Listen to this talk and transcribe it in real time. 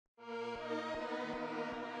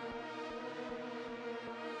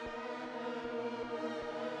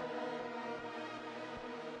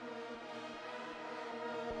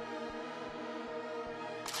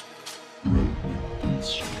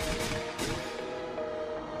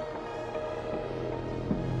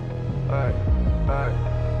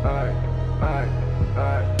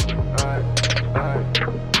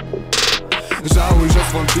Żałuj, że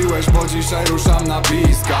zwątpiłeś, bo dzisiaj ruszam na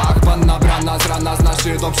piskach. Panna brana z rana zna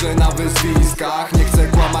się dobrze na wyzwiskach. Nie chcę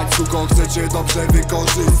kłamać, suko, chcę cię dobrze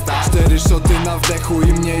wykorzystać. 4 szoty na wdechu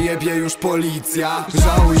i mnie jebie już policja.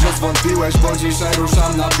 Żałuj, że zwątpiłeś, bo dzisiaj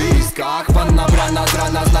ruszam na piskach. Panna brana z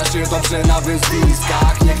rana zna się dobrze na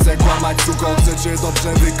wyzwiskach. Nie chcę kłamać, suko, chcę cię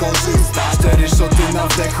dobrze wykorzystać. 4 szoty na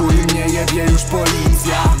wdechu i mnie jebie już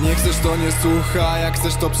policja. Nie chcesz, to nie słuchaj, jak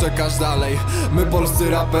chcesz, to przekaż dalej. My polscy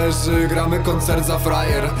raperzy gramy koncert za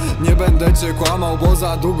frajer. Nie będę cię kłamał, bo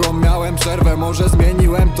za długo miałem przerwę. Może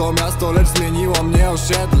zmieniłem to miasto, lecz zmieniło mnie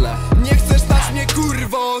osiedle. Nie chcesz stać mnie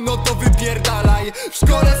kurwo, no to wypierdalaj. W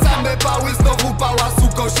szkole same pały, znowu pała,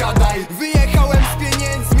 suko, siadaj. Wyjechałem z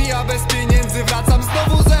pieniędzmi, a bez pieniędzy wracam.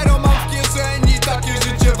 Znowu zero mam w kieszeni, takie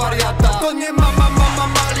życie wariata. To nie mama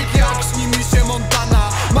Malik, jak śni mi się Montana.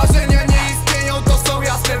 Marzenia nie istnieją, to są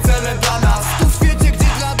jasne cele dla nas. Tu w świecie, gdzie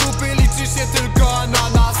dla dupy liczy się tylko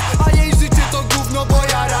ananas, a jej życie to gówno, bo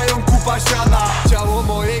jarają kupa siana. Ciało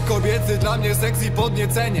mojej kobiety dla mnie seks i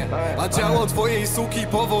podniecenie, a ciało twojej suki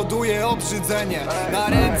powoduje obrzydzenie. Na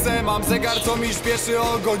ręce mam zegar, co mi śpieszy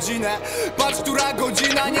o godzinę. Patrz, która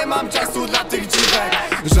godzina, nie mam czasu dla tych dziwek.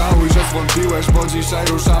 Żałuj, że zwątpiłeś, bo dzisiaj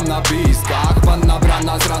ruszam na piskach. Panna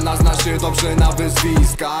brana z rana zna się dobrze na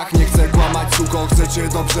wyzwiskach. Nie chcę kłamać, suko, chcę cię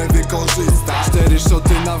dobrze wykorzystać. 4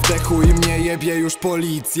 szoty na wdechu i mnie jebie już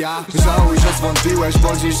policja. Żałuj, że zwątpiłeś,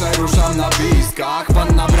 bo dzisiaj ruszam na piskach.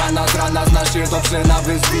 Panna brana z rana zna się dobrze na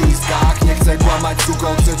wyzwiskach. Nie chcę kłamać, suko,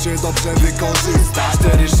 chcę cię dobrze wykorzystać.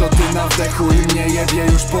 4 szoty na wdechu i mnie jebie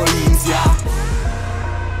już policja.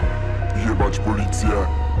 Jebać policję.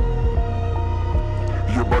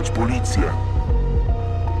 Jebać policję.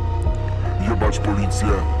 Jebać policję.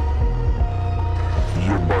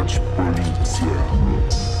 Jebać policję.